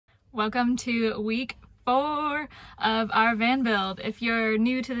Welcome to week 4 of our van build. If you're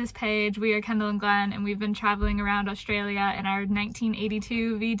new to this page, we are Kendall and Glenn, and we've been traveling around Australia in our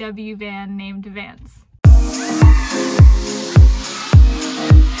 1982 VW van named Vance.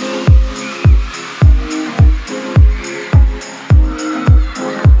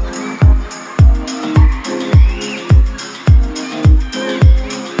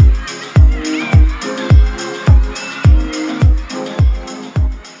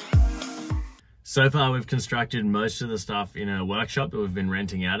 So far, we've constructed most of the stuff in a workshop that we've been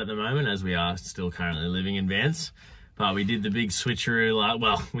renting out at the moment, as we are still currently living in Vance. But we did the big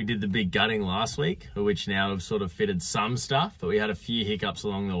switcheroo, we did the big gutting last week, which now have sort of fitted some stuff, but we had a few hiccups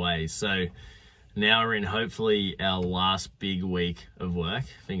along the way. So now we're in hopefully our last big week of work,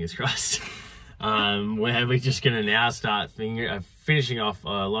 fingers crossed, where we're just gonna now start finishing off a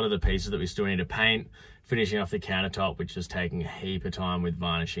lot of the pieces that we still need to paint, finishing off the countertop, which is taking a heap of time with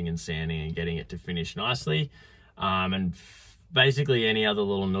varnishing and sanding and getting it to finish nicely. And basically any other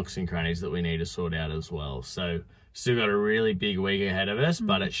little nooks and crannies that we need to sort out as well. So still got a really big week ahead of us,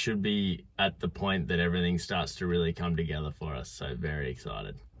 but it should be at the point that everything starts to really come together for us. So very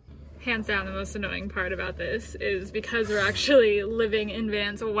excited. Hands down, the most annoying part about this is because we're actually living in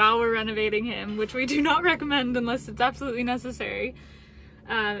Vance while we're renovating him, which we do not recommend unless it's absolutely necessary,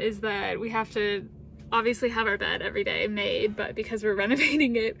 is that we have to obviously have our bed every day made, but because we're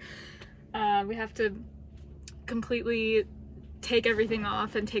renovating it, we have to completely take everything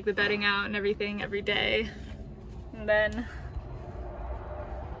off and take the bedding out and everything every day, and then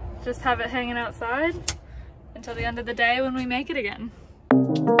just have it hanging outside until the end of the day when we make it again.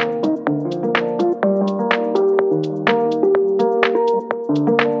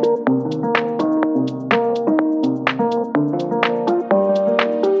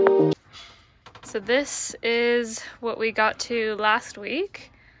 So this is what we got to last week.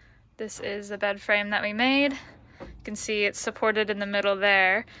 This is the bed frame that we made. You can see it's supported in the middle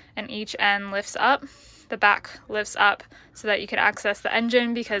there, and each end lifts up. The back lifts up so that you can access the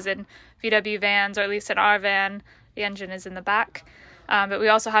engine, because in VW vans, or at least in our van, the engine is in the back. But we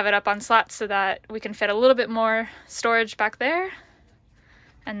also have it up on slats so that we can fit a little bit more storage back there.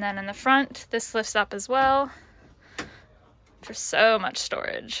 And then in the front, this lifts up as well for so much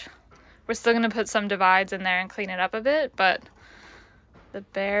storage. We're still going to put some divides in there and clean it up a bit, but the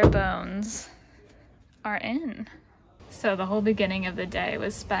bare bones are in. So the whole beginning of the day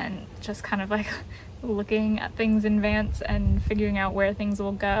was spent just kind of like looking at things in Vance and figuring out where things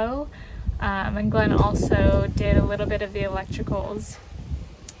will go. And Glenn also did a little bit of the electricals,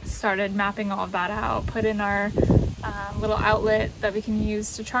 started mapping all of that out, put in our little outlet that we can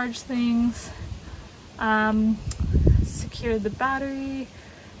use to charge things, secured the battery.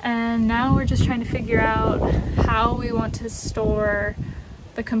 And now we're just trying to figure out how we want to store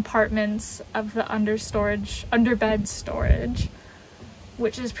the compartments of the underbed storage,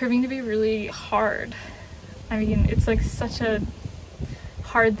 which is proving to be really hard. I mean, it's like such a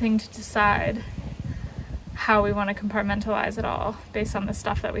hard thing to decide how we want to compartmentalize it all based on the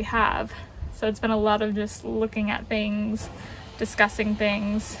stuff that we have. So it's been a lot of just looking at things, discussing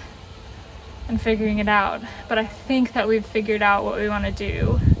things, and figuring it out. But I think that we've figured out what we want to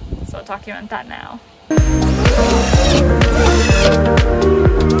do, so I'll document that now.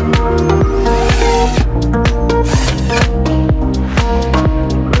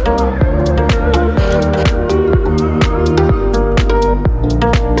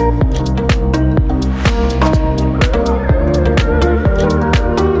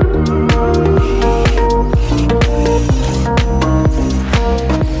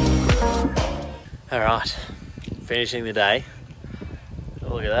 Finishing the day. Oh,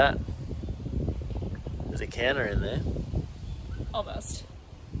 look at that. There's a counter in there. Almost.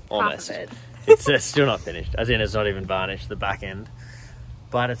 Almost. Half of it. It's still not finished, as in it's not even varnished, the back end.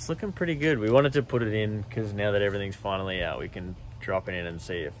 But it's looking pretty good. We wanted to put it in because now that everything's finally out, we can drop it in and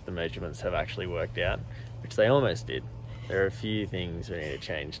see if the measurements have actually worked out, which they almost did. There are a few things we need to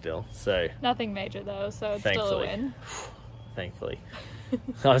change still. So nothing major though, so it's still a win. Thankfully.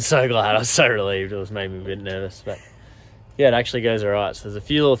 I'm so glad. I was so relieved. It was made me a bit nervous, but yeah, it actually goes all right. So there's a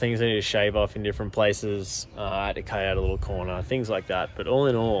few little things I need to shave off in different places. I had to cut out a little corner, things like that. But all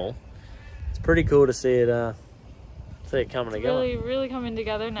in all, it's pretty cool to see it coming together. Really coming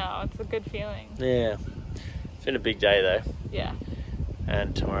together now. It's a good feeling. Yeah. It's been a big day though. Yeah.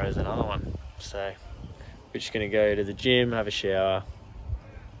 And tomorrow's another one. So we're just gonna go to the gym, have a shower,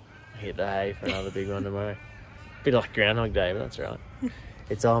 hit the hay for another big one tomorrow. Bit like Groundhog Day, but that's all right.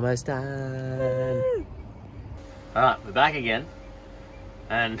 It's almost done. All right, we're back again,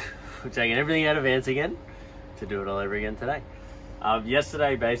 and we're taking everything out of Vance again to do it all over again today.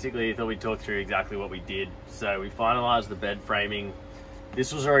 Yesterday, basically, I thought we'd talk through exactly what we did. So we finalised the bed framing.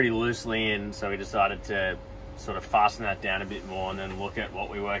 This was already loosely in, so we decided to sort of fasten that down a bit more and then look at what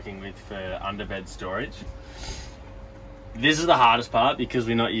we're working with for underbed storage. This is the hardest part because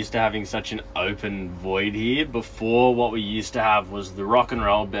we're not used to having such an open void here. Before, what we used to have was the rock and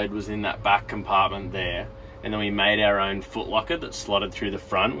roll bed was in that back compartment there, and then we made our own footlocker that slotted through the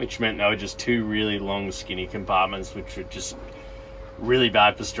front, which meant they were just two really long skinny compartments, which were just really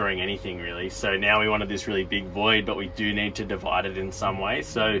bad for storing anything really. So now we wanted this really big void, but we do need to divide it in some way.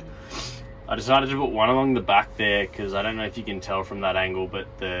 So I decided to put one along the back there because I don't know if you can tell from that angle, but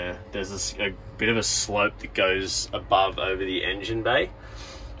there's a bit of a slope that goes above over the engine bay.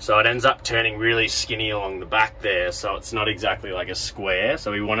 So it ends up turning really skinny along the back there, so it's not exactly like a square.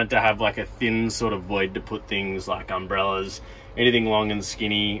 So we wanted to have like a thin sort of void to put things like umbrellas, anything long and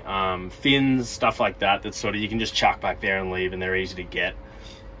skinny, fins, stuff like that, that sort of you can just chuck back there and leave and they're easy to get.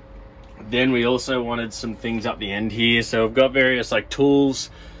 Then we also wanted some things up the end here. So we've got various like tools.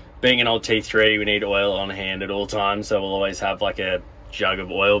 Being an old T3, we need oil on hand at all times, so we'll always have like a jug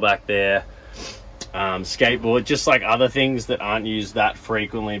of oil back there. Skateboard, just like other things that aren't used that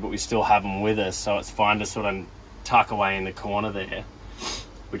frequently, but we still have them with us, so it's fine to sort of tuck away in the corner there,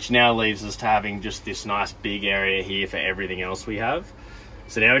 which now leaves us to having just this nice big area here for everything else we have.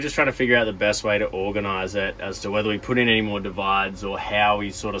 So now we're just trying to figure out the best way to organize it as to whether we put in any more divides or how we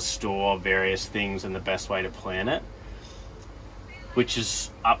sort of store various things and the best way to plan it, which is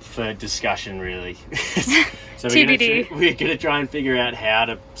up for discussion really. So TBD. we're gonna try and figure out how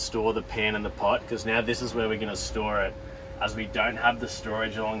to store the pan and the pot, because now this is where we're gonna store it, as we don't have the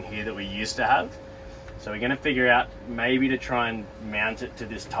storage along here that we used to have. So we're gonna figure out maybe to try and mount it to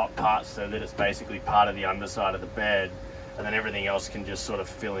this top part so that it's basically part of the underside of the bed, and then everything else can just sort of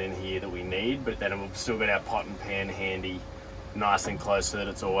fill in here that we need, but then we've still got our pot and pan handy nice and close so that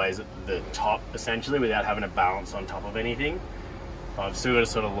it's always at the top essentially without having to balance on top of anything. I've still got to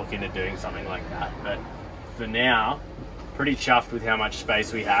sort of look into doing something like that, but for now, pretty chuffed with how much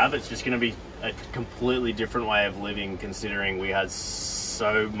space we have. It's just going to be a completely different way of living considering we had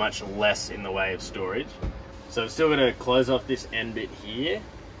so much less in the way of storage. So I've still got to close off this end bit here,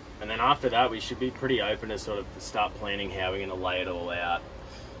 and then after that we should be pretty open to sort of start planning how we're going to lay it all out.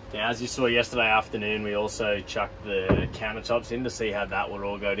 Now, as you saw yesterday afternoon, we also chucked the countertops in to see how that would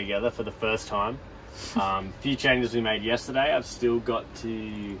all go together for the first time. A few changes we made yesterday. I've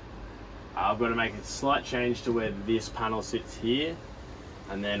got to make a slight change to where this panel sits here,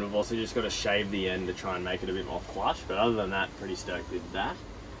 and then we've also just got to shave the end to try and make it a bit more flush, but other than that, pretty stoked with that.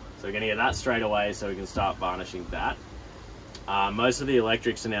 So we're going to get that straight away so we can start varnishing that. Most of the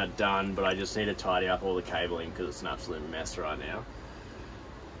electrics are now done, but I just need to tidy up all the cabling because it's an absolute mess right now.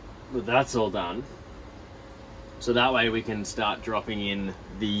 But that's all done, so that way we can start dropping in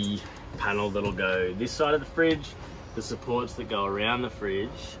the panel that'll go this side of the fridge, the supports that go around the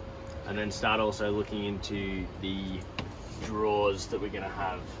fridge, and then start also looking into the drawers that we're going to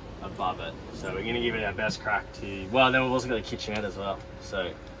have above it. So we're going to give it our best crack to, well, then we've also got a kitchenette as well,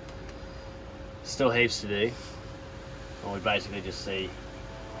 so still heaps to do, and we basically just see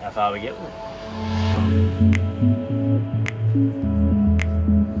how far we get with it.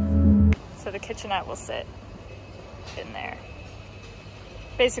 So the kitchenette will sit in there.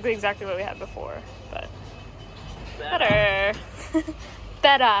 Basically exactly what we had before, but better.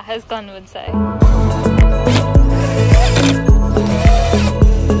 Better, as Glenn would say.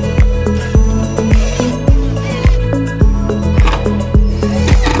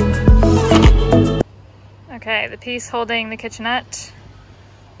 Okay, the piece holding the kitchenette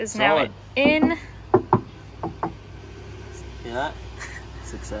is now in. See that?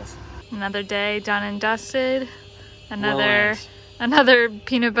 Success. Another day done and dusted. Another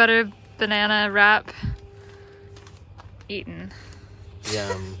peanut butter banana wrap eaten.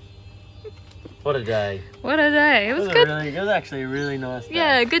 Yum. What a day. What a day. It was good. It was actually a really nice day.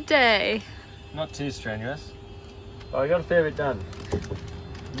 Yeah, good day. Not too strenuous. But I got a fair bit done.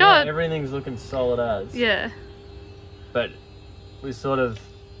 Yeah, everything's looking solid as. Yeah. But we sort of,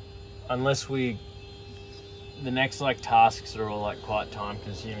 unless the next like tasks are all like quite time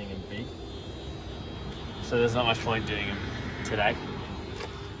consuming and big. So there's not much point doing them today.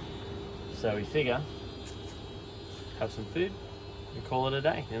 So we figure, have some food and call it a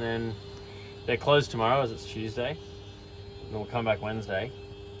day. And then they're closed tomorrow as it's Tuesday. And we'll come back Wednesday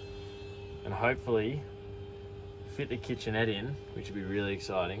and hopefully fit the kitchenette in, which would be really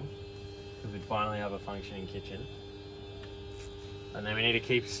exciting because we'd finally have a functioning kitchen. And then we need to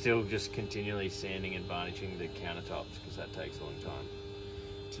keep still just continually sanding and varnishing the countertops because that takes a long time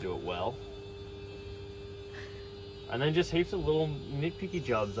to do it well. And then just heaps of little nitpicky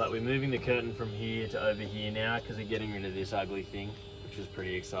jobs, like we're moving the curtain from here to over here now because we're getting rid of this ugly thing, which is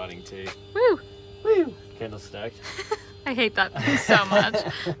pretty exciting too. Woo! Woo! Kendall's stoked. I hate that thing so much.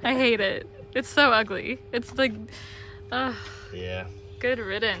 I hate it. It's so ugly. It's like, yeah. Good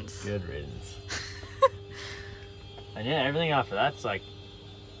riddance. Good riddance. And yeah, everything after that's like,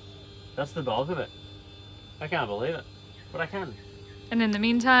 that's the bulk of it. I can't believe it, but I can. And in the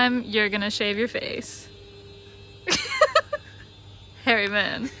meantime, you're gonna shave your face. Hairy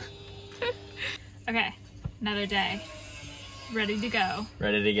man. Okay, another day. Ready to go.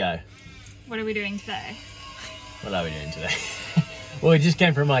 Ready to go. What are we doing today? What are we doing today? Well, we just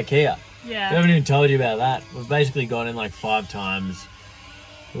came from IKEA. Yeah. We haven't even told you about that. We've basically gone in like 5 times.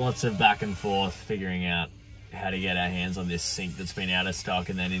 Lots of back and forth figuring out how to get our hands on this sink that's been out of stock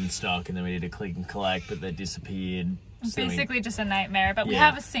and then in stock, and then we did a click and collect, but they disappeared. So basically just a nightmare, but we Yeah,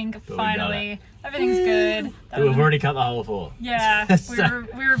 have a sink but we finally. Everything's good. But we've already cut the hole for. Yeah, So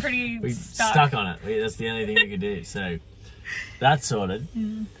we were pretty we stuck. on it. That's the only thing we could do. So that's sorted.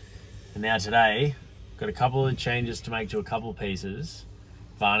 And now today, got a couple of changes to make to a couple of pieces.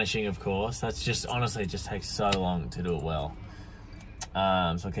 Varnishing, of course. That's just, honestly, it just takes so long to do it well. So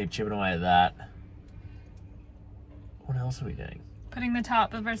I'll keep chipping away at that. What else are we doing? Putting the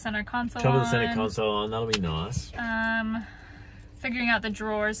top of our center console Top on. of the center console on, that'll be nice. Figuring out the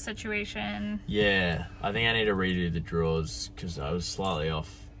drawers situation. Yeah, I think I need to redo the drawers because I was slightly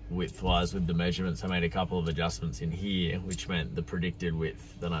off width-wise with the measurements. I made a couple of adjustments in here, which meant the predicted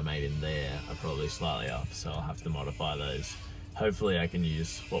width that I made in there are probably slightly off, so I'll have to modify those. Hopefully I can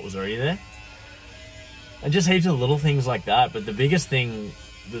use what was already there. And just heaps of little things like that, but the biggest thing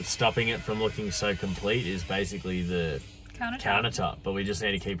that's stopping it from looking so complete is basically the countertop, but we just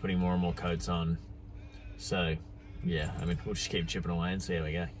need to keep putting more and more coats on. So yeah, I mean, we'll just keep chipping away and see how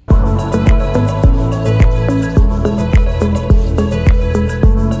we go.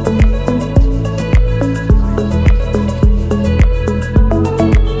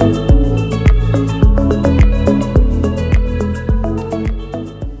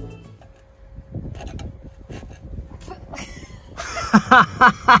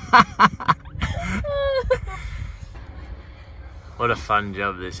 What a fun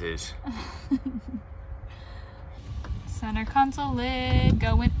job this is. Center console lid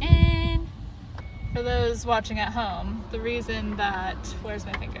going in. For those watching at home, the reason that, where's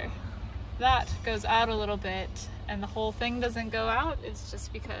my finger? That goes out a little bit and the whole thing doesn't go out is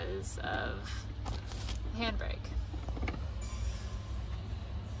just because of the handbrake.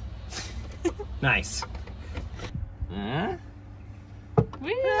 Nice. Woo!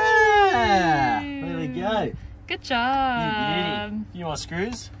 There we go. Good job. You beauty. Few more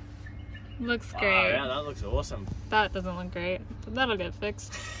screws. Looks Oh, great. yeah, that looks awesome. That doesn't look great, but that'll get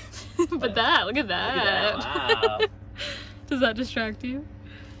fixed. But that, look at that. Look at that. Wow. Does that distract you?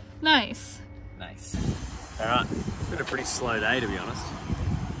 Nice. Nice. All right. It's been a pretty slow day, to be honest.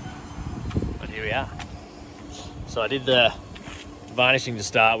 But here we are. So I did the varnishing to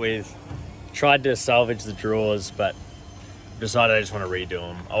start with. Tried to salvage the drawers, but decided I just want to redo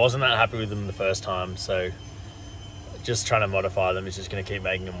them. I wasn't that happy with them the first time, so just trying to modify them is just going to keep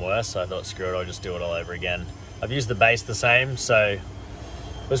making them worse. So I thought, screw it, I'll just do it all over again. I've used the base the same, so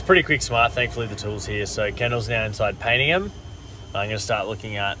it was pretty quick smart. Thankfully the tool's here. So Kendall's now inside painting them. I'm going to start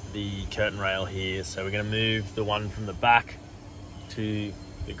looking at the curtain rail here. So we're going to move the one from the back to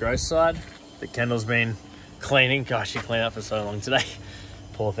the gross side that Kendall's been cleaning. Gosh, she cleaned up for so long today.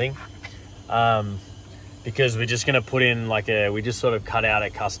 Poor thing. Because we're just going to put in like we just sort of cut out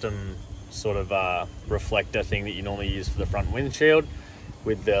a custom sort of reflector thing that you normally use for the front windshield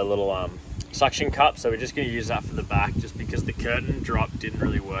with the little suction cup. So we're just going to use that for the back, just because the curtain drop didn't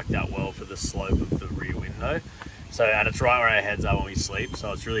really work that well for the slope of the rear window. So, and it's right where our heads are when we sleep,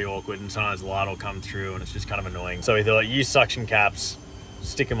 so it's really awkward, and sometimes the light will come through and it's just kind of annoying. So we thought, use suction caps,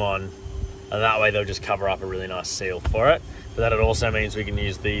 stick them on, and that way they'll just cover up a really nice seal for it. But that it also means we can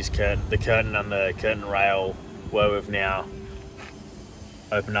use these the curtain and the curtain rail where we've now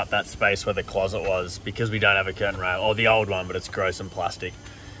opened up that space where the closet was, because we don't have a curtain rail, or the old one, but it's gross and plastic.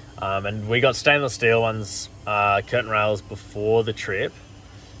 And we got stainless steel ones, curtain rails before the trip,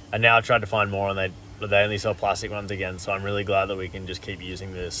 and now I've tried to find more, and they only sell plastic ones again. So I'm really glad that we can just keep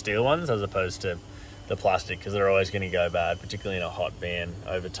using the steel ones as opposed to the plastic, because they're always going to go bad, particularly in a hot van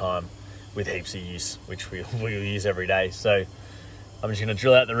over time with heaps of use, which we'll use every day. So I'm just going to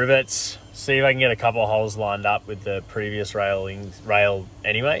drill out the rivets, see if I can get a couple of holes lined up with the previous rail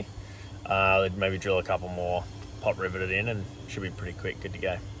anyway. Maybe drill a couple more, pop rivet it in, and should be pretty quick, good to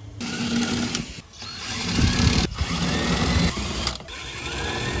go.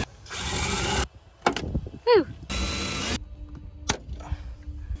 Woo.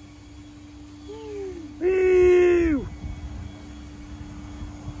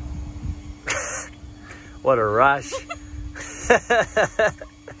 What a rush.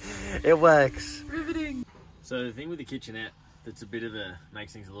 It works. Riveting. So the thing with the kitchenette that's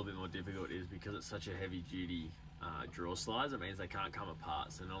makes things a little bit more difficult is because it's such a heavy duty drawer slides, it means they can't come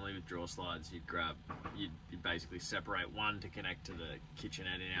apart. So normally with drawer slides, you'd basically separate one to connect to the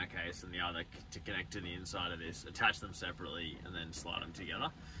kitchenette in our case, and the other to connect to the inside of this, attach them separately and then slide them together.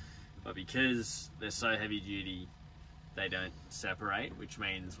 But because they're so heavy duty, they don't separate, which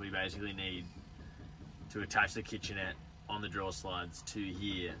means we basically need to attach the kitchenette on the drawer slides to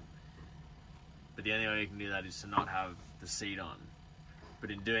here. But the only way you can do that is to not have the seat on.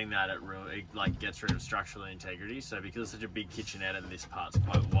 But in doing that, it like gets rid of structural integrity. So because it's such a big kitchenette and this part's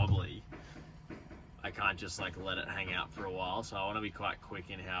quite wobbly, I can't just like let it hang out for a while. So I want to be quite quick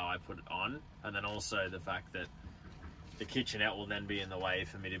in how I put it on. And then also the fact that the kitchenette will then be in the way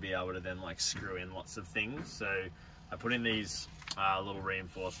for me to be able to then like screw in lots of things. So I put in these little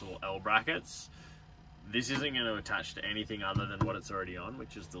reinforceable L brackets. This isn't going to attach to anything other than what it's already on,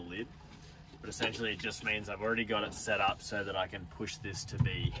 which is the lid. But essentially it just means I've already got it set up so that I can push this to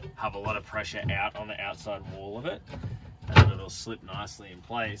have a lot of pressure out on the outside wall of it, and that it'll slip nicely in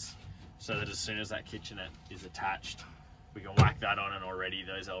place so that as soon as that kitchenette is attached, we can whack that on, and already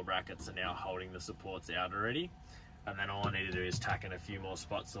those L brackets are now holding the supports out already. And then all I need to do is tack in a few more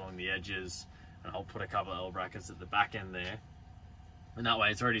spots along the edges, and I'll put a couple of L brackets at the back end there. And that way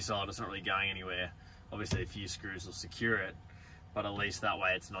it's already solid, it's not really going anywhere. Obviously a few screws will secure it, but at least that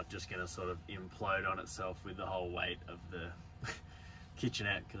way it's not just going to sort of implode on itself with the whole weight of the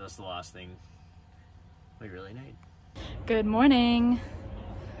kitchenette, because that's the last thing we really need. Good morning.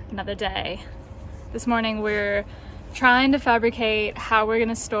 Another day. This morning we're trying to fabricate how we're going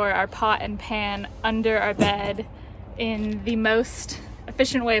to store our pot and pan under our bed in the most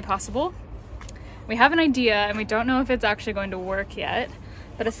efficient way possible. We have an idea and we don't know if it's actually going to work yet,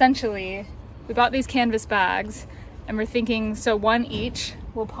 but essentially we bought these canvas bags and we're thinking, so one each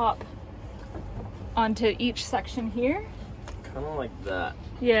will pop onto each section here. Kind of like that.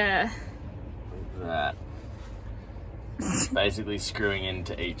 Yeah. Like that. Basically screwing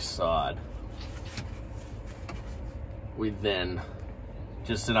into each side. With then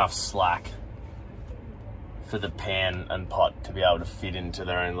just enough slack for the pan and pot to be able to fit into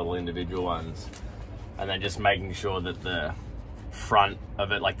their own little individual ones. And then just making sure that the front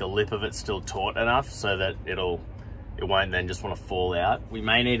of it, like the lip of it's still taut enough so that it won't then just want to fall out. We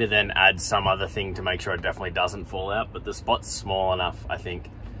may need to then add some other thing to make sure it definitely doesn't fall out, but the spot's small enough, I think,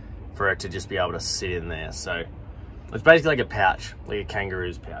 for it to just be able to sit in there. So it's basically like a pouch, like a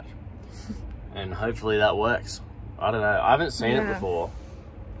kangaroo's pouch. And hopefully that works. I don't know, I haven't seen it before.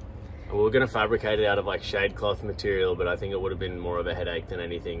 We were going to fabricate it out of like shade cloth material, but I think it would have been more of a headache than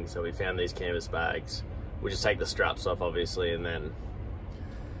anything. So we found these canvas bags. We'll just take the straps off, obviously, and then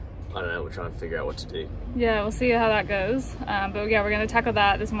I don't know, we'll try and figure out what to do. Yeah, we'll see how that goes. But yeah, we're gonna tackle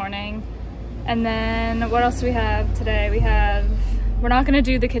that this morning. And then what else do we have today? We're not gonna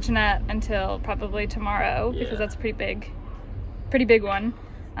do the kitchenette until probably tomorrow, because that's a pretty big one.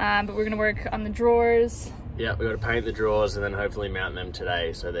 But we're gonna work on the drawers. Yeah, we got to paint the drawers and then hopefully mount them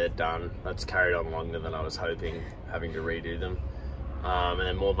today so they're done. That's carried on longer than I was hoping, having to redo them. And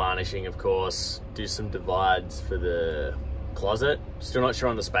then more varnishing, of course. Do some divides for the closet. Still not sure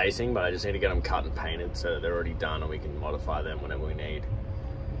on the spacing, but I just need to get them cut and painted so that they're already done and we can modify them whenever we need.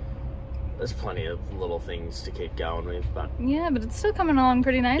 There's plenty of little things to keep going with, but yeah, but it's still coming along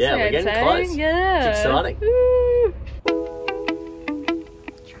pretty nicely. Yeah, we're getting close. Yeah, it's exciting. Woo.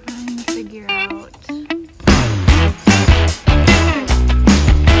 Trying to figure out.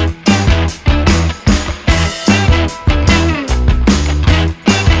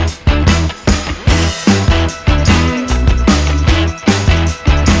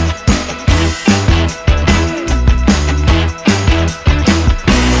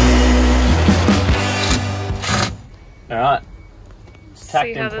 Alright, tacked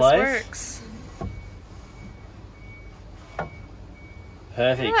in place. This works.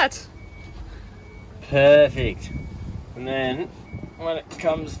 Perfect. That. Perfect. And then when it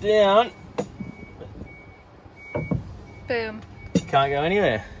comes down, boom. Can't go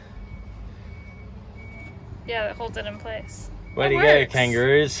anywhere. Yeah, that holds it in place. Way to go,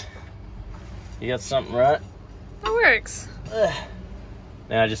 kangaroos. You got something right. It works.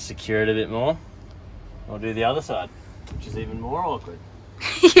 Now just secure it a bit more. I'll do the other side, which is even more awkward.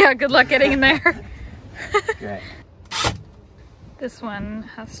 Yeah, good luck getting in there. Great. This one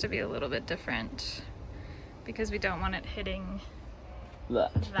has to be a little bit different because we don't want it hitting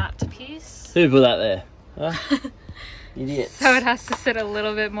that piece. Who put that there? Huh? Idiots. So it has to sit a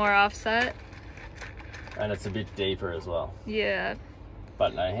little bit more offset. And it's a bit deeper as well. Yeah.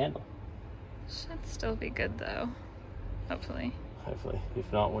 But no handle. Should still be good though, hopefully. Hopefully.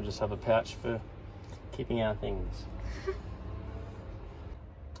 If not, we'll just have a pouch for keeping our things.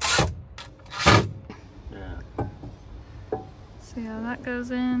 Yeah. See how that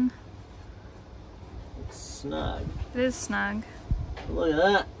goes in. It's snug. It is snug. Look at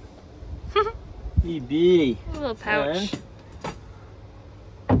that. You beauty. A little pouch.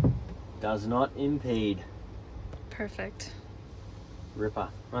 And does not impede. Perfect. Ripper.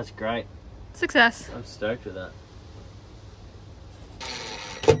 That's great. Success. I'm stoked with that.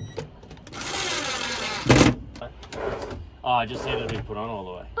 Oh, I just need it to be put on all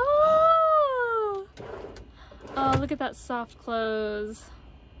the way. Oh! Oh, look at that soft close.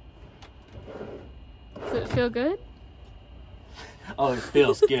 Does it feel good? Oh, it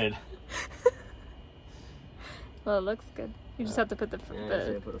feels good. Well, it looks good. You just have to put the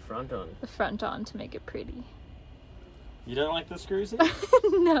So you put a front on. the front on to make it pretty. You don't like the screws in?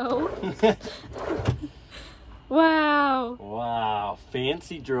 No. Wow. Wow,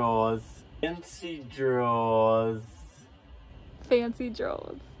 fancy drawers. Fancy drawers. Fancy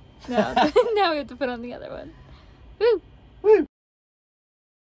drawers. Now, now we have to put on the other one. Woo! Woo!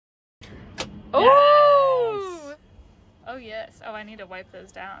 Oh! Oh, yes. Oh, I need to wipe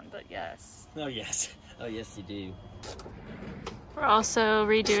those down, but yes. Oh, yes. Oh, yes, you do. We're also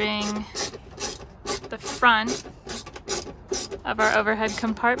redoing the front of our overhead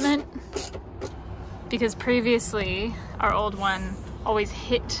compartment because previously our old one always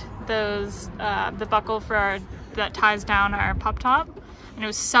hit those the buckle for our that ties down our pop top, and it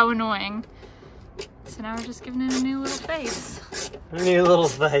was so annoying. So now we're just giving it a new little face. A new little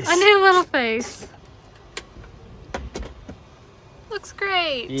face. A new little face. Looks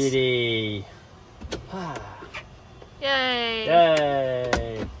great. Beauty. Yay.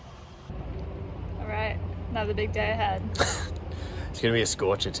 Yay. All right, another big day ahead. It's gonna be a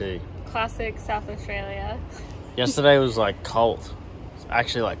scorcher too. Classic South Australia. Yesterday was like cold. It's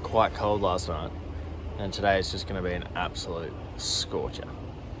actually like quite cold last night. And today it's just gonna be an absolute scorcher.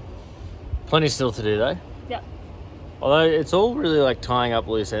 Plenty still to do though. Yep. Although it's all really like tying up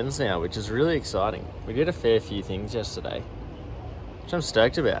loose ends now, which is really exciting. We did a fair few things yesterday, which I'm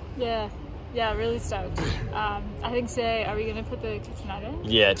stoked about. Yeah, really stoked. I think today, are we gonna put the kitchenette in?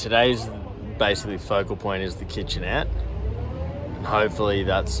 Yeah, today's basically focal point is the kitchenette. And hopefully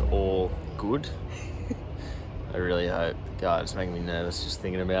that's all good. I really hope. God, it's making me nervous just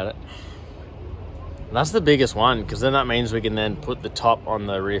thinking about it. And that's the biggest one, because then that means we can then put the top on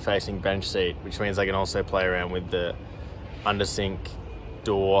the rear-facing bench seat, which means I can also play around with the under-sink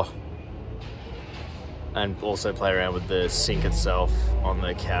door and also play around with the sink itself on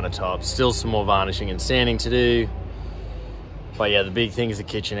the countertop. Still some more varnishing and sanding to do. But yeah, the big thing is the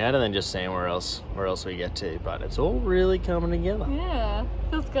kitchenette, and then just seeing where else we get to. But it's all really coming together. Yeah,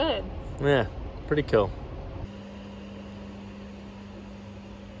 feels good. Yeah, pretty cool.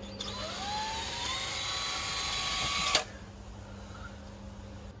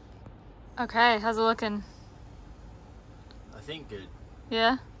 Okay, how's it looking? I think good.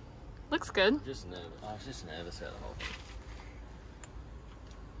 Yeah? Looks good. I was just nervous about the whole thing.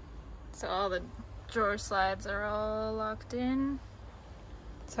 So all the drawer slides are all locked in.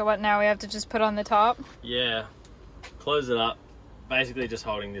 So what now, we have to just put on the top? Yeah, close it up. Basically just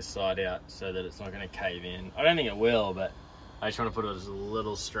holding this side out so that it's not going to cave in. I don't think it will, but I just want to put as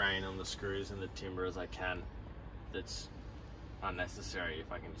little strain on the screws and the timber as I can. That's unnecessary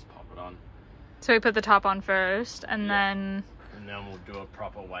if I can just pop it on. So we put the top on first, and then... And then we'll do a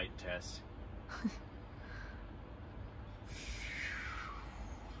proper weight test.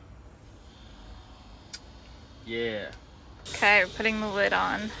 Yeah. Okay, we're putting the lid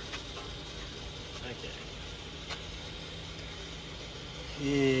on. Okay.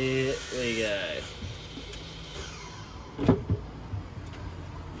 Here we go.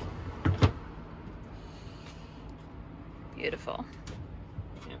 Beautiful.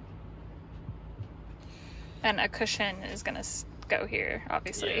 Yeah. And a cushion is gonna go here,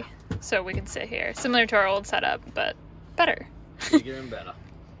 obviously. Yeah. So we can sit here. Similar to our old setup, but better. Bigger and better.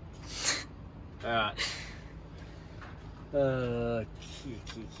 Alright. How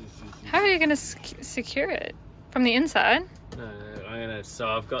are you gonna secure it? From the inside? No, so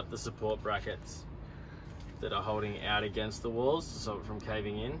I've got the support brackets that are holding out against the walls to stop it from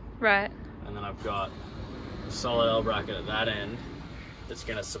caving in. Right. And then I've got a solid L bracket at that end that's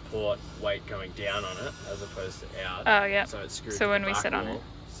going to support weight coming down on it as opposed to out. Oh, yeah. So it's screwed so to when the we back sit wall, on it.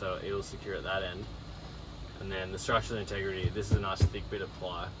 so it will secure at that end. And then the structural integrity, this is a nice thick bit of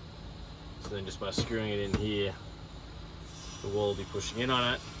ply. So then just by screwing it in here, the wall will be pushing in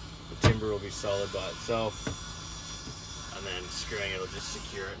on it, the timber will be solid by itself, and then screwing it will just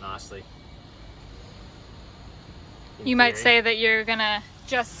secure it nicely. You might say that you're gonna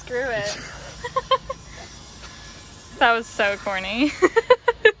just screw it. That was so corny.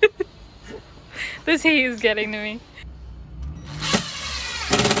 This heat is getting to me.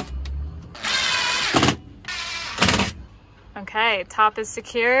 Okay, top is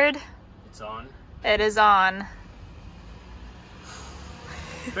secured. It's on. It is on.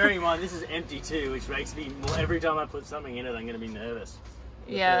 Bearing in mind, this is empty too, which makes me, every time I put something in it, I'm going to be nervous.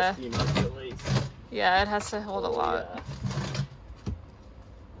 Yeah. The first few months at least. Yeah, it has to hold a lot.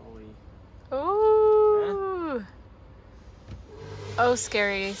 Yeah. Ooh. Oh,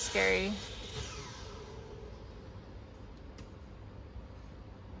 scary, scary.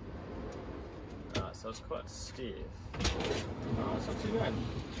 So it's quite stiff. Oh, it's not too bad.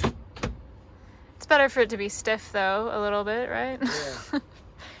 It's better for it to be stiff though, a little bit, right? Yeah.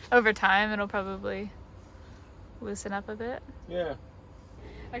 Over time, it'll probably loosen up a bit. Yeah.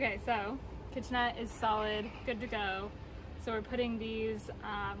 Okay, so kitchenette is solid, good to go. So we're putting these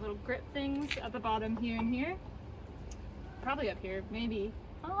little grip things at the bottom here and here. Probably up here, maybe.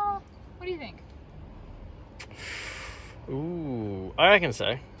 Oh, what do you think? Ooh, I reckon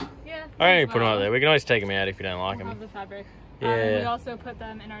so. Yeah. I reckon put them up there. We can always take them out if you don't like We'll them. have the fabric. Yeah. And we also put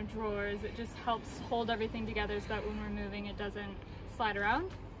them in our drawers. It just helps hold everything together so that when we're moving it doesn't slide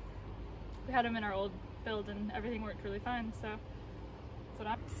around. We had them in our old build and everything worked really fine, so it's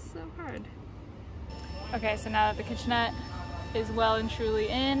not so hard. Okay, so now that the kitchenette is well and truly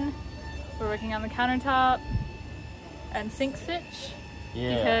in, we're working on the countertop and sink stitch.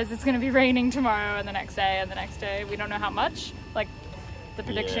 Yeah. Because it's going to be raining tomorrow and the next day and the next day. We don't know how much. Like, the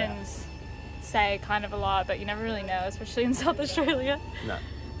predictions say kind of a lot, but you never really know, especially in South Australia. No.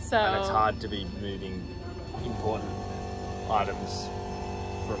 So, and it's hard to be moving important items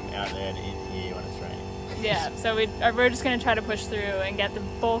from out there to in here when it's raining. Yeah, so we're just going to try to push through and get the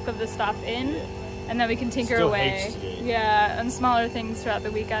bulk of the stuff in, and then we can tinker Still away. heaps to do. Yeah, and smaller things throughout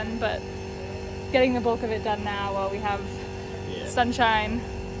the weekend, but getting the bulk of it done now while we have sunshine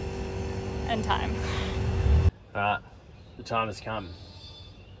and time. Alright, the time has come.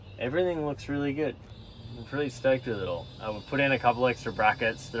 Everything looks really good. I'm really stoked with it all. We've put in a couple extra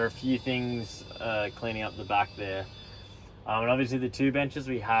brackets. There are a few things cleaning up the back there. And obviously the two benches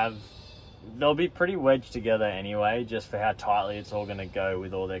we have, they'll be pretty wedged together anyway, just for how tightly it's all going to go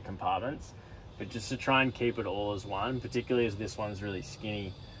with all their compartments. But just to try and keep it all as one, particularly as this one's really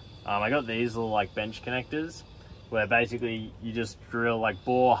skinny. I got these little like bench connectors, where basically you just drill, like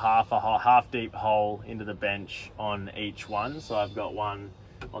bore half deep hole into the bench on each one. So I've got one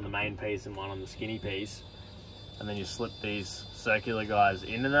on the main piece and one on the skinny piece. And then you slip these circular guys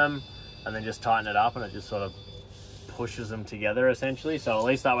into them and then just tighten it up, and it just sort of pushes them together essentially. So at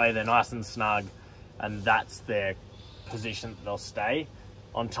least that way they're nice and snug, and that's their position that they'll stay,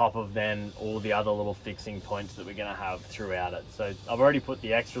 on top of then all the other little fixing points that we're going to have throughout it. So I've already put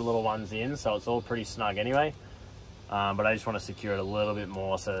the extra little ones in, so it's all pretty snug anyway. But I just want to secure it a little bit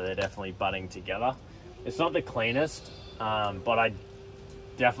more so that they're definitely butting together. It's not the cleanest, but I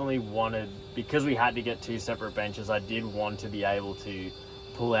definitely wanted, because we had to get two separate benches, I did want to be able to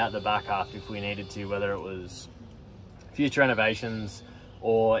pull out the back half if we needed to, whether it was future renovations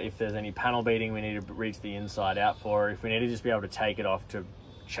or if there's any panel beating we need to reach the inside out for, if we need to just be able to take it off to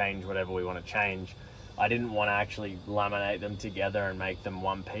change whatever we want to change. I didn't want to actually laminate them together and make them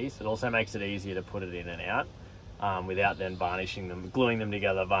one piece. It also makes it easier to put it in and out. Without then varnishing them, gluing them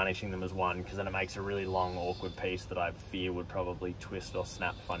together, varnishing them as one, because then it makes a really long, awkward piece that I fear would probably twist or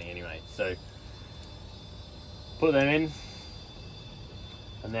snap funny anyway. So, put them in,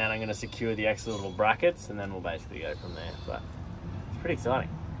 and then I'm going to secure the extra little brackets, and then we'll basically go from there. But it's pretty exciting.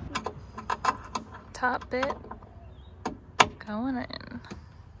 Top bit going in.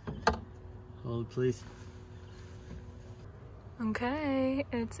 Hold, please. Okay,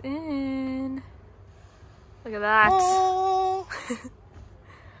 it's in. Look at that. Oh. Look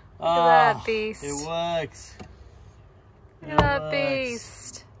at that beast. It works. Look at that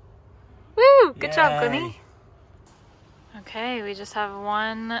beast. Woo! Good job, Glenny. Okay, we just have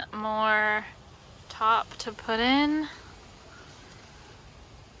one more top to put in.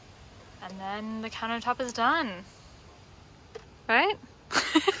 And then the countertop is done. Right?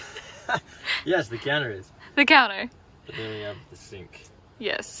 Yes, the counter is. The counter. But then we have the sink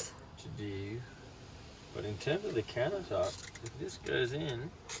Yes. to do. But in terms of the countertop, if this goes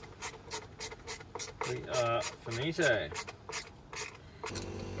in, we are finito.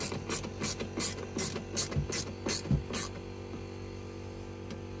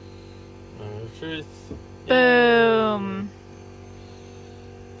 Moment of truth. Boom.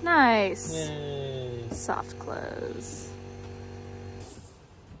 Nice. Yay. Soft close.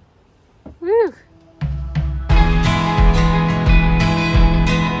 Woo.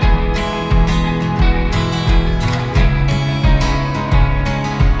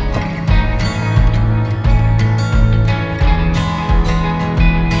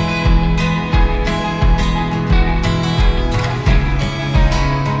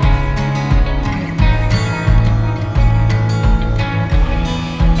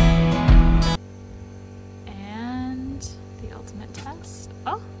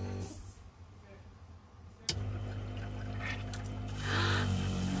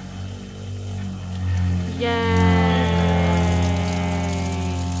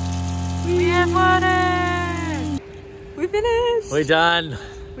 water! We finished! We're done.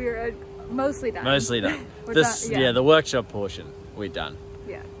 We're mostly done. Mostly done. We're This, done, yeah, the workshop portion, we're done.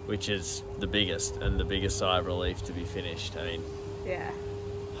 Yeah. Which is the biggest and the biggest sigh of relief to be finished. I mean, yeah.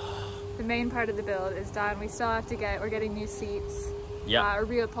 The main part of the build is done. We still have to we're getting new seats. yeah,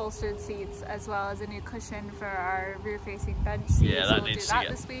 Reupholstered seats, as well as a new cushion for our rear-facing bench seat. Yeah, so that we'll needs do that to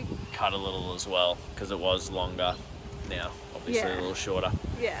get this week. cut a little as well because it was longer. Now, obviously Yeah. a little shorter.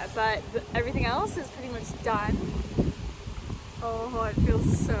 Yeah, but everything else is pretty much done. Oh, it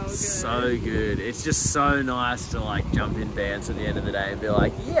feels so good. So good. It's just so nice to like jump in Vans at the end of the day and be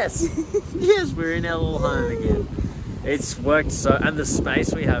like, yes, yes, we're in our little home again. It's worked so, and the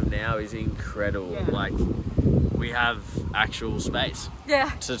space we have now is incredible. Yeah. Like, we have actual space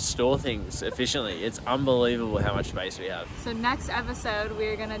Yeah. to store things efficiently. It's unbelievable how much space we have. So next episode,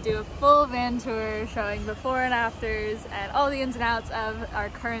 we're gonna do a full van tour showing before and afters and all the ins and outs of our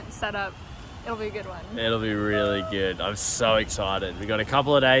current setup. It'll be a good one. It'll be really good. I'm so excited. We got a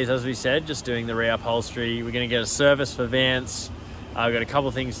couple of days, as we said, just doing the reupholstery. We're going to get a service for Vance. I've got a couple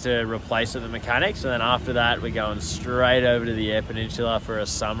of things to replace at the mechanics, and then after that, we're going straight over to the Eyre Peninsula for a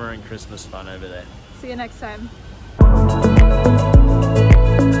summer and Christmas fun over there. See you next time.